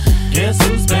Guess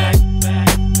who's back?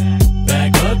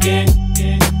 Back again.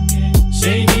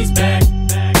 Shady's back.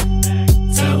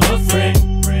 Tell a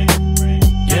friend.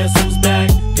 Guess who's back?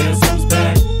 Guess who's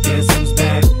back? Guess who's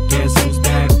back? Guess who's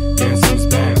back? Guess who's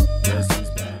back? Guess who's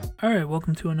back? Alright,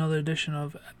 welcome to another edition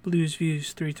of Blues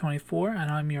Views 324,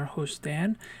 and I'm your host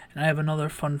Dan, and I have another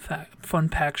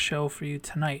fun-packed show for you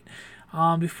tonight.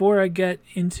 Before I get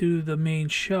into the main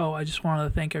show, I just wanted to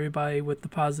thank everybody with the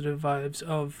positive vibes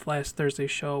of last Thursday's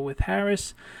show with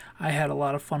Harris. I had a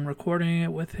lot of fun recording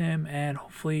it with him, and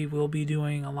hopefully we'll be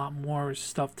doing a lot more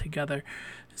stuff together.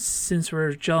 Since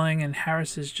we're gelling and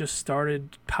Harris has just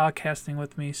started podcasting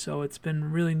with me, so it's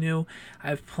been really new. I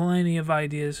have plenty of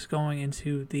ideas going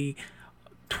into the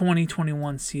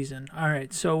 2021 season.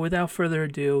 Alright, so without further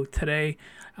ado, today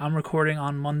I'm recording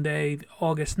on Monday,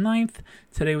 August 9th.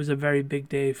 Today was a very big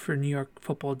day for New York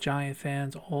Football Giant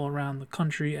fans all around the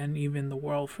country and even the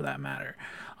world for that matter.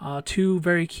 Two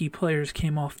very key players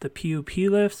came off the PUP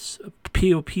list.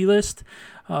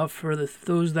 For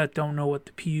those that don't know what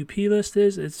the PUP list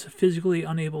is, it's physically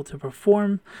unable to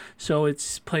perform. So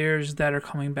it's players that are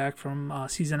coming back from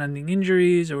season-ending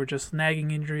injuries or just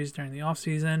nagging injuries during the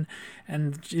offseason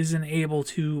and isn't able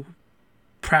to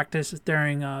practice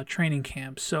during training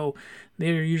camp. So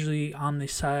they're usually on the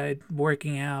side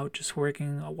working out, just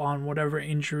working on whatever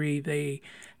injury they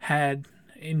had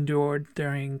endured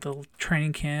during the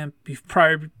training camp,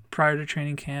 prior to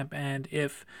training camp, and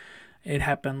if it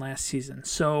happened last season.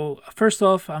 So first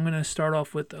off, I'm going to start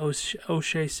off with Oshie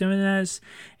Ximines,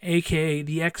 aka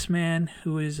the X-Man,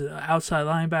 who is an outside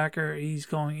linebacker. He's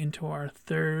going into our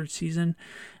third season,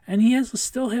 and he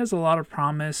still has a lot of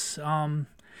promise. That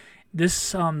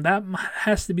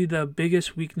has to be the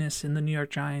biggest weakness in the New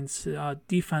York Giants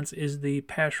defense is the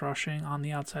pass rushing on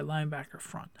the outside linebacker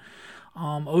front.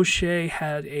 Oshie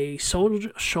had a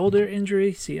shoulder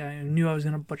injury. See, I knew I was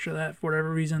going to butcher that. For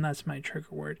whatever reason, that's my trigger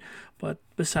word. But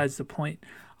besides the point,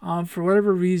 for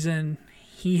whatever reason,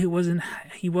 he wasn't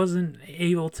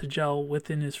able to gel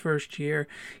within his first year.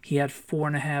 He had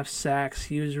 4.5 sacks.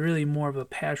 He was really more of a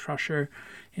pass rusher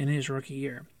in his rookie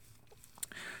year.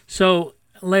 So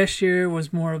last year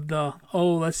was more of the,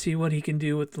 let's see what he can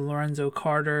do with the Lorenzo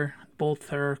Carter.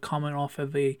 Both are coming off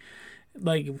of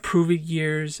improving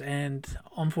years, and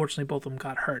unfortunately both of them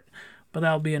got hurt. But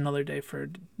that'll be another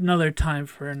time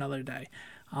for another day.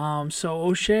 So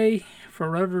Oshie,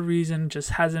 for whatever reason,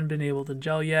 just hasn't been able to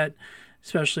gel yet,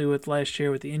 especially with last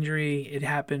year with the injury. It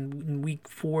happened in week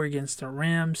 4 against the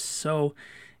Rams, so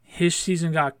his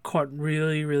season got cut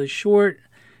really, really short.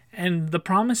 And the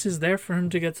promise is there for him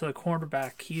to get to the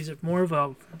quarterback. He's more of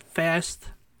a fast,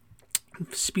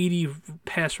 speedy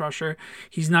pass rusher.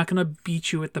 He's not going to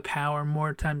beat you with the power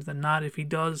more times than not. If he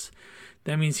does,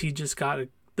 that means he just got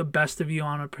the best of you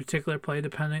on a particular play,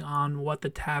 depending on what the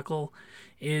tackle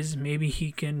is. Maybe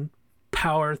he can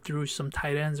power through some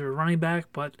tight ends or running back,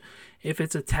 but if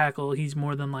it's a tackle, he's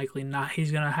more than likely not.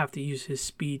 He's going to have to use his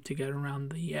speed to get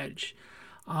around the edge.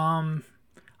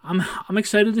 I'm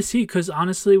excited to see, because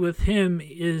honestly with him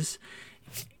is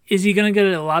he going to get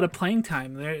a lot of playing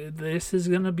time? This is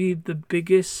going to be the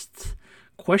biggest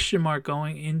question mark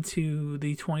going into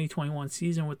the 2021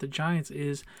 season with the Giants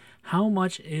is how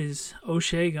much is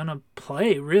Oshie going to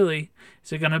play, really?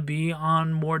 Is it going to be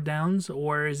on more downs,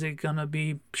 or is it going to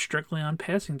be strictly on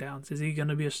passing downs? Is he going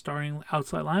to be a starting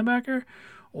outside linebacker,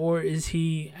 or is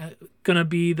he going to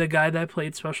be the guy that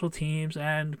played special teams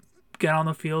and get on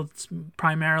the field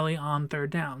primarily on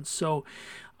third down? So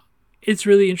it's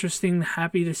really interesting,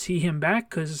 happy to see him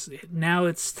back, because now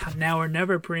it's now or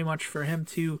never pretty much for him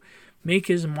to make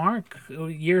his mark.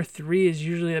 Year 3 is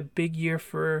usually a big year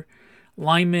for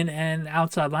linemen and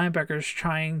outside linebackers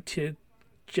trying to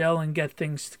gel and get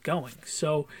things going.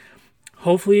 So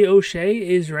hopefully Oshie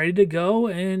is ready to go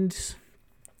and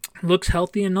looks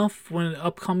healthy enough when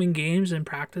upcoming games and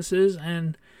practices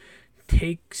and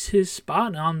takes his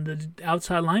spot on the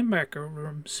outside linebacker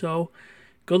room. So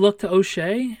good luck to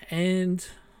Oshie and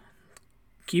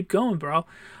keep going, bro.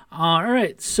 All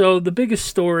right, so the biggest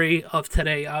story of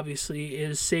today, obviously,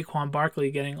 is Saquon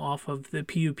Barkley getting off of the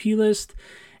PUP list.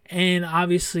 And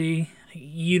obviously,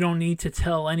 you don't need to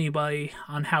tell anybody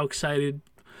on how excited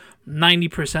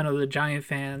 90% of the Giant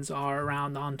fans are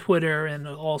around on Twitter and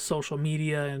all social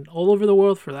media and all over the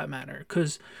world for that matter.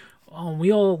 Because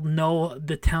we all know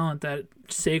the talent that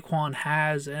Saquon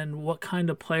has and what kind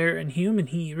of player and human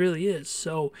he really is.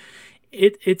 So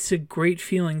it's a great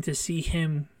feeling to see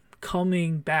him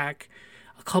coming back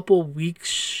a couple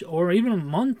weeks or even a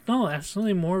month. No, that's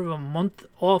only more of a month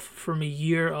off from a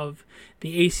year of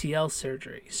the ACL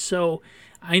surgery. So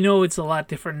I know it's a lot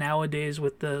different nowadays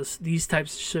with these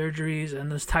types of surgeries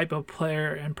and this type of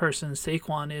player and person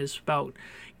Saquon is about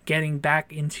getting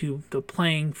back into the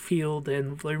playing field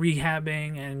and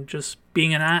rehabbing and just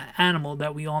being an animal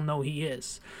that we all know he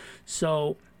is.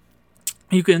 So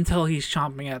you can tell he's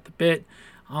chomping at the bit.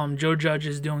 Joe Judge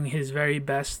is doing his very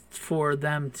best for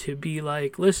them to be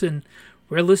like, listen,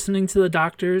 we're listening to the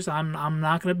doctors. I'm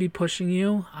not going to be pushing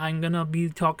you. I'm going to be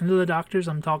talking to the doctors.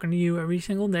 I'm talking to you every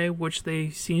single day, which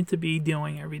they seem to be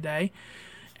doing every day.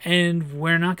 And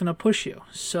we're not going to push you.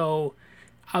 So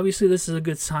obviously this is a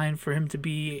good sign for him to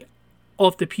be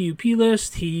off the PUP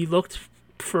list. He looked,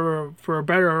 for a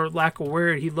better lack of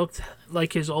word, he looked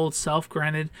like his old self.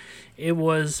 Granted, it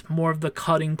was more of the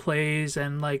cutting plays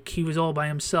and like he was all by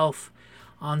himself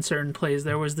on certain plays.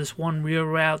 There was this one real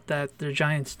route that the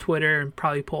Giants Twitter and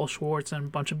probably Paul Schwartz and a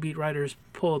bunch of beat writers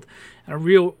pulled, a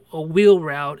wheel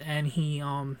route, and he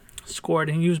scored,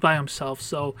 and he was by himself.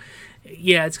 So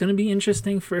yeah, it's going to be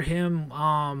interesting for him.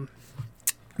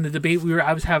 The debate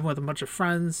I was having with a bunch of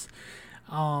friends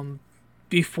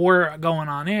before going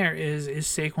on air is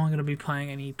Saquon going to be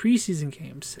playing any preseason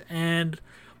games? And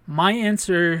my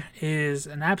answer is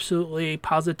an absolutely,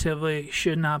 positively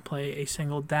should not play a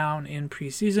single down in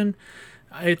preseason.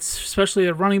 It's especially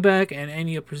a running back and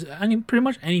pretty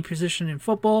much any position in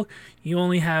football. You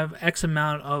only have X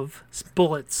amount of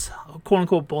bullets, quote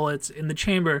unquote bullets, in the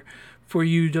chamber for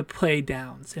you to play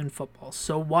downs in football.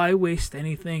 So why waste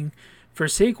anything for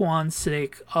Saquon's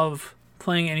sake of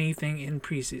playing anything in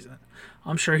preseason?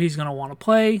 I'm sure he's going to want to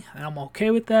play, and I'm okay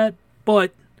with that,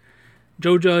 but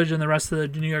Joe Judge and the rest of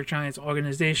the New York Giants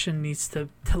organization needs to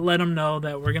let him know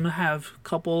that we're going to have a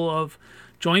couple of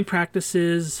joint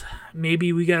practices.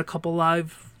 Maybe we get a couple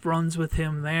live runs with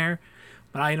him there,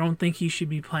 but I don't think he should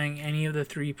be playing any of the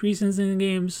 3 preseason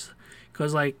games,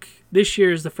 because like this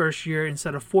year is the first year,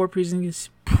 instead of 4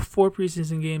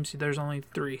 preseason games, there's only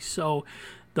 3. So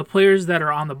the players that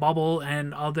are on the bubble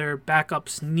and other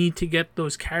backups need to get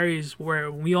those carries,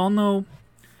 where we all know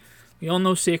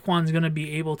Saquon's going to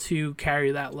be able to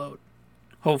carry that load,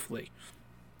 hopefully.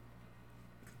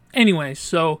 Anyway,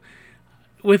 so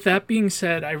with that being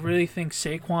said, I really think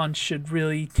Saquon should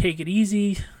really take it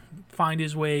easy, find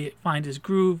his way, find his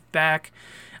groove back.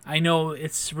 I know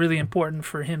it's really important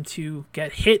for him to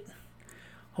get hit.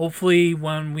 Hopefully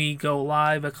when we go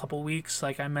live a couple weeks,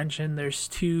 like I mentioned, there's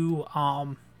 2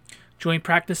 joint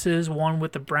practices, one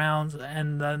with the Browns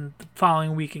and then the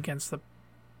following week against the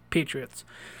Patriots.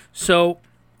 So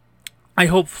I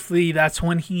hopefully that's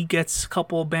when he gets a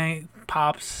couple bang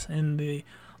pops in the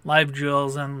live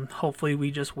drills, and hopefully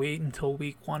we just wait until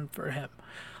week 1 for him.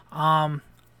 A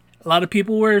lot of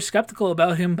people were skeptical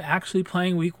about him actually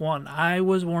playing week 1. I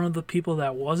was one of the people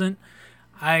that wasn't.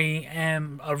 I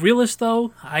am a realist,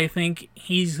 though. I think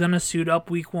he's going to suit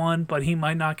up week 1, but he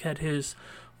might not get his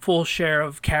full share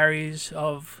of carries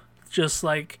of just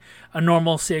like a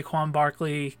normal Saquon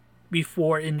Barkley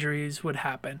before injuries would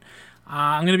happen.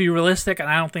 I'm going to be realistic, and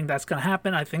I don't think that's going to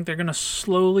happen. I think they're going to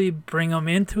slowly bring him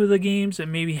into the games,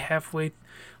 and maybe a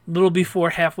little before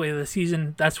halfway of the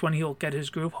season, that's when he'll get his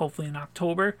groove, hopefully in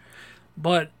October.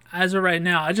 But as of right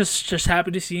now, I just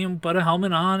happy to see him put a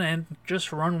helmet on and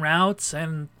just run routes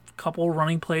and a couple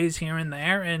running plays here and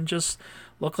there and just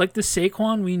look like the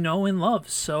Saquon we know and love.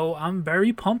 So I'm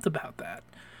very pumped about that.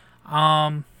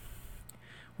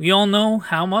 We all know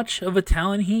how much of a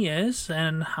talent he is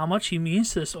and how much he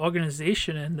means to this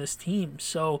organization and this team.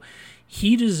 So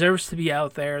he deserves to be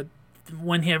out there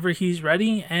whenever he's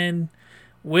ready. And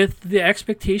with the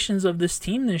expectations of this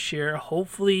team this year,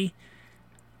 hopefully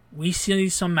we see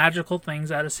some magical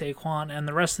things out of Saquon and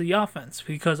the rest of the offense,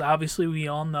 because obviously we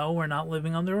all know, we're not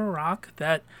living under a rock,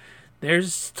 that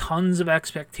there's tons of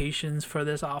expectations for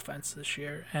this offense this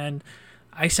year. And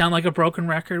I sound like a broken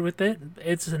record with it.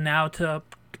 It's now to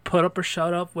put up or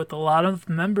shut up with a lot of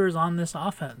members on this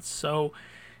offense. So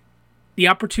the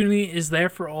opportunity is there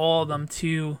for all of them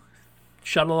to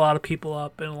shut a lot of people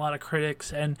up and a lot of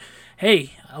critics and,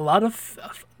 hey, a lot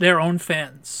of their own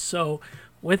fans. So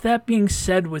with that being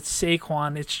said, with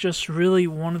Saquon, it's just really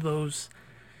one of those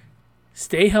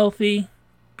stay healthy,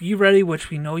 be ready,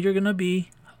 which we know you're going to be,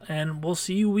 and we'll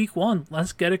see you week 1.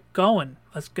 Let's get it going.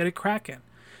 Let's get it cracking.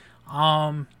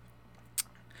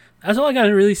 That's all I got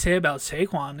to really say about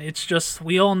Saquon. It's just,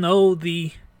 we all know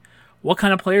what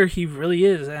kind of player he really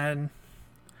is. And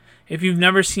if you've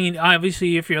never seen,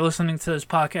 obviously if you're listening to this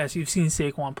podcast, you've seen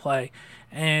Saquon play.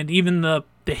 And even the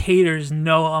haters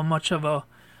know how much of a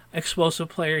explosive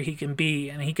player he can be.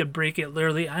 And he could break it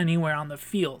literally anywhere on the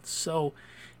field. So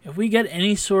if we get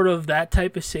any sort of that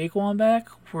type of Saquon back,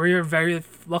 we're very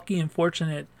lucky and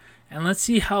fortunate. And let's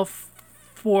see how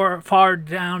far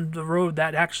down the road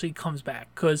that actually comes back.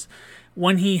 Because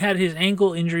when he had his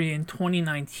ankle injury in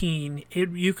 2019,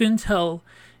 you can tell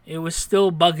it was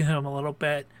still bugging him a little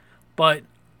bit. But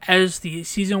as the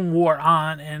season wore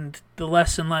on and the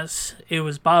less and less it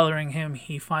was bothering him,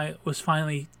 he was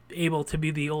finally able to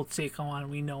be the old Saquon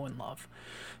we know and love.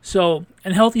 So,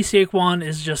 and healthy Saquon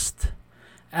is just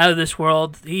out of this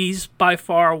world. He's by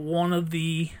far one of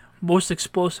the most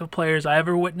explosive players I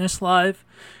ever witnessed live.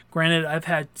 Granted, I've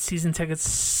had season tickets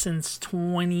since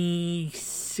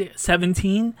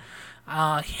 2017.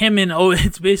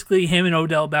 It's basically him and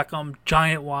Odell Beckham,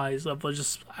 giant-wise, of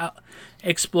just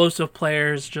explosive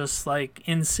players, just like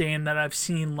insane that I've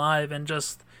seen live, and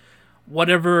just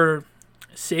whatever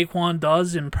Saquon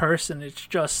does in person, it's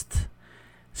just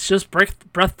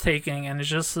breathtaking, and it's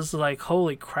just like,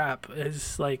 holy crap!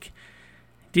 It's like,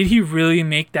 did he really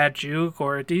make that juke,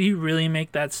 or did he really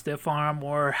make that stiff arm,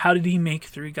 or how did he make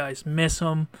three guys miss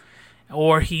him,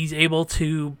 or he's able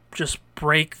to just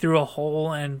break through a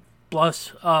hole and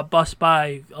bust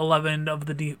by 11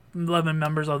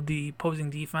 members of the opposing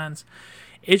defense.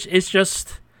 It's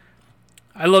just,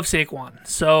 I love Saquon.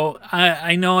 So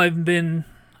I know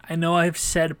I've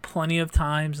said plenty of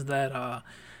times that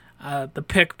the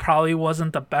pick probably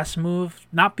wasn't the best move,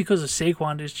 not because of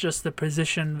Saquon, it's just the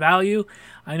position value.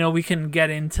 I know we can get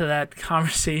into that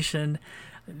conversation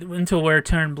until we're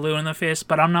turned blue in the face,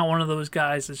 but I'm not one of those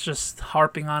guys that's just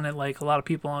harping on it like a lot of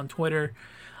people on Twitter.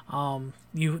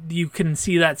 You can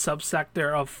see that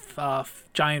subsector of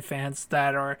Giant fans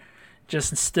that are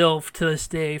just still to this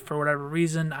day, for whatever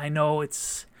reason. I know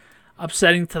it's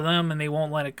upsetting to them and they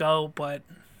won't let it go, but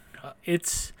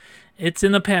it's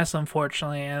in the past,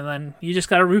 unfortunately. And then you just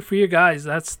got to root for your guys.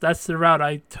 That's the route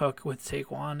I took with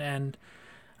Saquon, and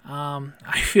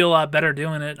I feel a lot better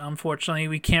doing it. Unfortunately,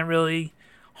 we can't really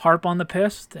harp on the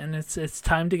past, and it's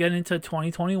time to get into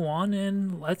 2021,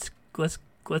 and let's go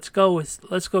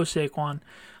Saquon.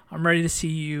 I'm ready to see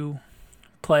you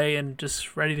play and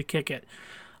just ready to kick it.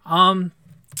 The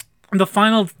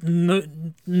final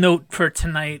note for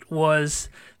tonight was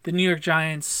the New York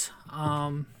Giants.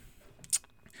 The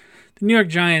New York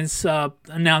Giants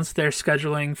announced their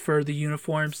scheduling for the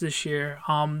uniforms this year.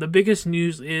 The biggest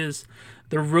news is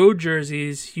the road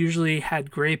jerseys usually had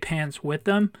gray pants with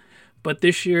them, but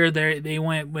this year they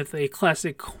went with a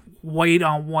classic white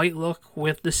on white look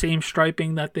with the same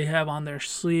striping that they have on their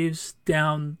sleeves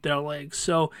down their legs.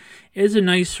 So it's a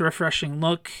nice, refreshing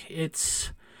look. It's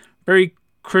very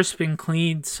crisp and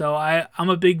clean. So I'm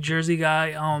a big jersey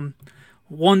guy.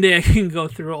 One day I can go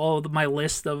through all of my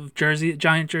list of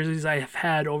Giant jerseys I have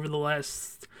had over the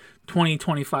last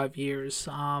 20-25 years.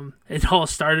 It all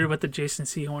started with the Jason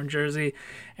Sehorn jersey,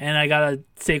 and I got a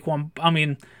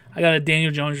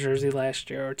Daniel Jones jersey last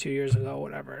year or 2 years ago,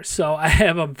 whatever. So I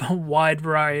have a wide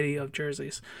variety of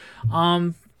jerseys.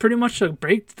 Pretty much the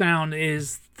breakdown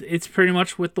is it's pretty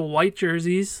much with the white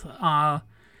jerseys.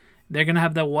 They're going to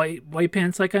have the white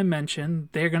pants like I mentioned.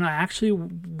 They're going to actually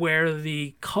wear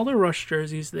the Color Rush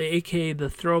jerseys, aka the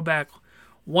throwback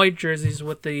white jerseys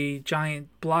with the giant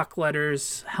block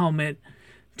letters helmet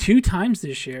 2 times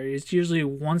this year. It's usually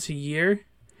once a year.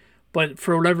 But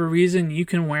for whatever reason, you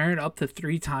can wear it up to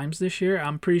 3 times this year.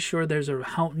 I'm pretty sure there's a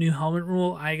new helmet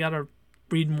rule. I got to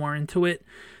read more into it.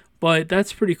 But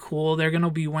that's pretty cool. They're going to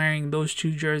be wearing those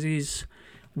 2 jerseys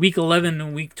Week 11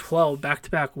 and Week 12,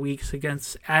 back-to-back weeks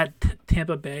at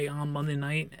Tampa Bay on Monday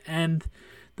night. And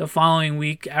the following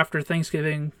week after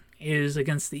Thanksgiving is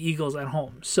against the Eagles at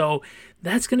home. So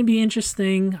that's going to be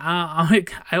interesting. I'm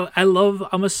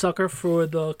a sucker for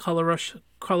the Color Rush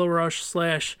 /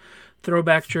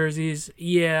 throwback jerseys.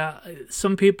 Yeah,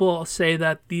 some people say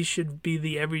that these should be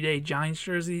the everyday Giants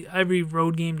jersey, every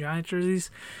road game Giants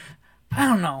jerseys. I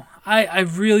don't know. I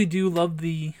really do love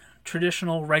the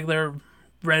traditional regular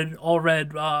all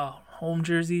red home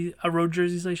jersey, road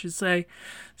jerseys, I should say.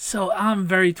 So I'm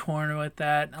very torn with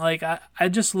that. Like I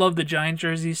just love the Giant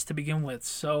jerseys to begin with.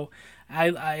 So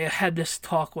I had this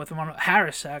talk with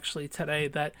Harris actually today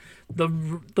that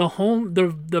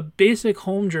the basic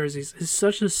home jerseys is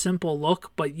such a simple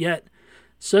look, but yet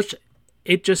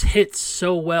it just hits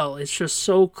so well. It's just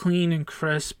so clean and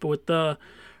crisp with the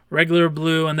regular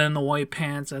blue and then the white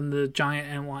pants and the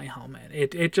giant NY helmet.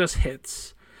 It just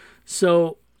hits.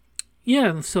 So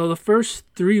yeah, so the first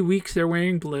 3 weeks they're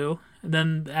wearing blue. And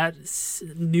then at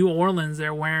New Orleans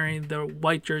they're wearing the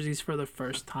white jerseys for the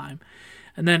first time.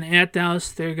 And then at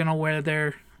Dallas, they're going to wear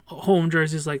their home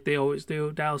jerseys like they always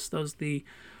do. Dallas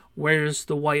wears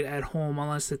the white at home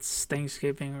unless it's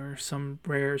Thanksgiving or some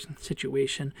rare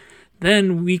situation.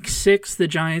 Then week 6, the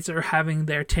Giants are having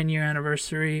their 10-year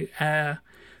anniversary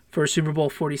for Super Bowl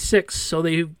 46. So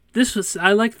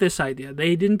I like this idea.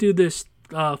 They didn't do this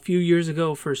a few years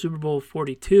ago for Super Bowl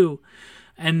 42,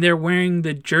 and they're wearing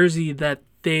the jersey that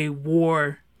they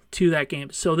wore to that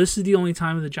game. So this is the only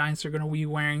time the Giants are going to be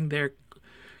wearing their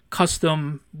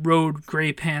custom road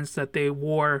gray pants that they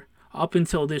wore up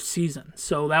until this season.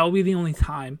 So that will be the only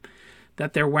time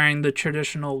that they're wearing the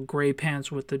traditional gray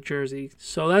pants with the jersey.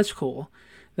 So that's cool.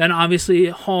 Then obviously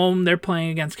at home, they're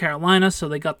playing against Carolina, so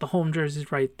they got the home jerseys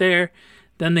right there.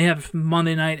 Then they have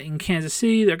Monday night in Kansas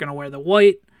City. They're going to wear the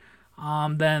white.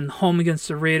 Then home against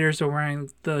the Raiders are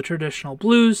wearing the traditional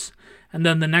blues. And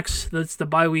then that's the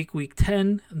bye week, week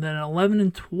 10. And then 11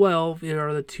 and 12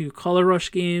 are the two Color Rush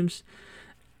games.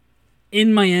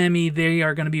 In Miami, they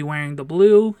are going to be wearing the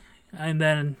blue. And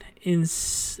then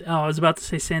I was about to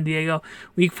say San Diego.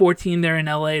 Week 14, they're in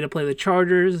LA to play the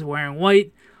Chargers, wearing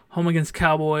white. Home against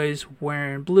Cowboys,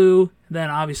 wearing blue. Then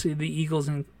obviously the Eagles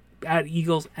and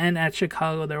at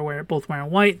Chicago, they're both wearing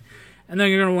white. And then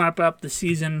you're going to wrap up the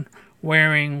season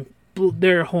wearing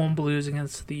their home blues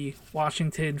against the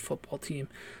Washington football team.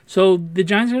 So the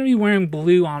Giants are going to be wearing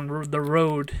blue on the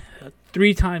road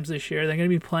 3 times this year. They're going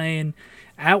to be playing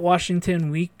at Washington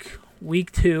week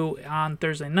 2 on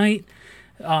Thursday night.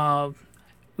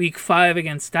 Week 5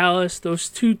 against Dallas. Those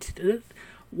two.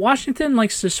 Washington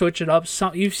likes to switch it up.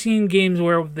 You've seen games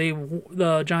where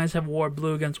the Giants have wore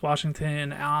blue against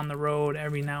Washington on the road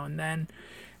every now and then.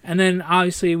 And then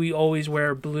obviously we always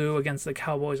wear blue against the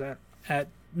Cowboys at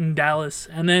Dallas.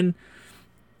 And then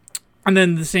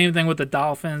the same thing with the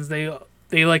Dolphins. They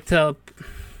like to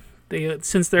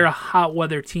since they're a hot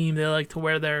weather team, they like to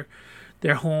wear their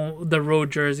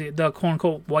road jersey, the quote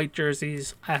unquote white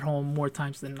jerseys at home more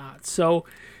times than not. So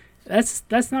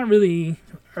that's not really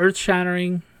earth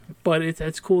shattering, but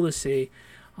it's cool to see.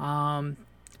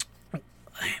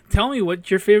 Tell me what's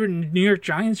your favorite New York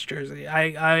Giants jersey.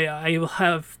 I will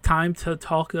have time to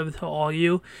talk to all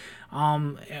you.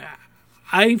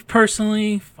 I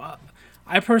personally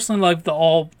like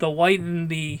the white and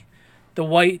the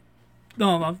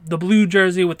blue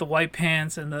jersey with the white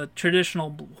pants and the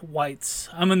traditional whites.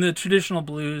 I'm in the traditional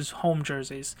blues home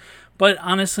jerseys. But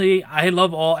honestly, I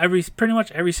love pretty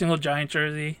much every single Giant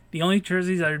jersey. The only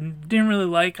jerseys I didn't really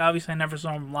like, obviously I never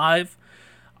saw them live,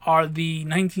 are the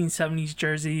 1970s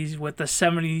jerseys with the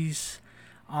 70s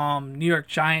New York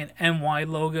Giant NY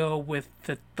logo with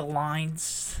the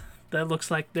lines that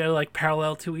looks like they're like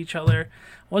parallel to each other.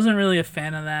 Wasn't really a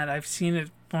fan of that. I've seen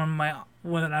it when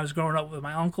I was growing up with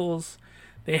my uncles.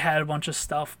 They had a bunch of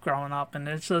stuff growing up, and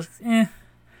it's just It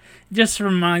just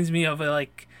reminds me of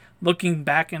like looking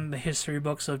back in the history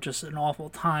books of just an awful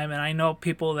time. And I know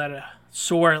people that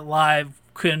saw it live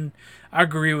couldn't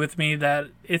agree with me that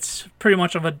it's pretty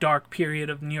much of a dark period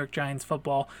of New York Giants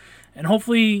football. And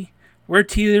hopefully we're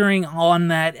teetering on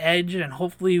that edge, and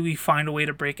hopefully we find a way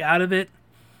to break out of it.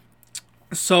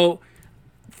 So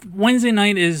Wednesday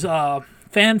night is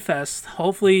Fan Fest.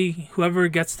 Hopefully whoever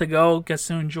gets to go gets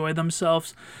to enjoy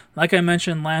themselves. Like I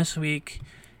mentioned last week,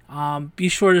 be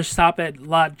sure to stop at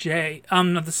Lot J.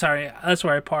 That's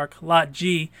where I park, Lot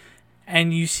G.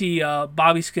 And you see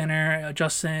Bobby Skinner,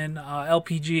 Justin,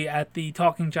 LPG at the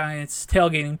Talking Giants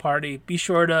tailgating party. Be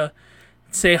sure to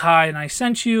say hi and I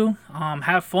sent you.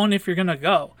 Have fun if you're going to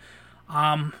go.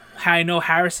 I know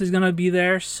Harris is going to be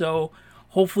there, so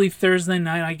hopefully Thursday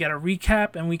night I get a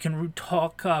recap and we can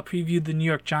preview the New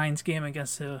York Giants game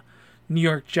against the New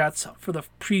York Jets for the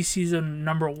preseason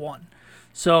number 1.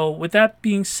 So with that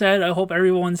being said, I hope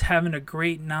everyone's having a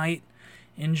great night.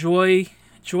 Enjoy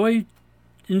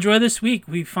this week.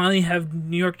 We finally have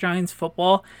New York Giants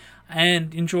football,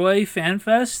 and enjoy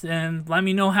FanFest, and let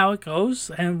me know how it goes,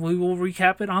 and we will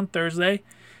recap it on Thursday.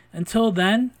 Until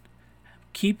then,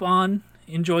 keep on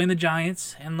enjoying the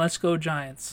Giants, and let's go Giants.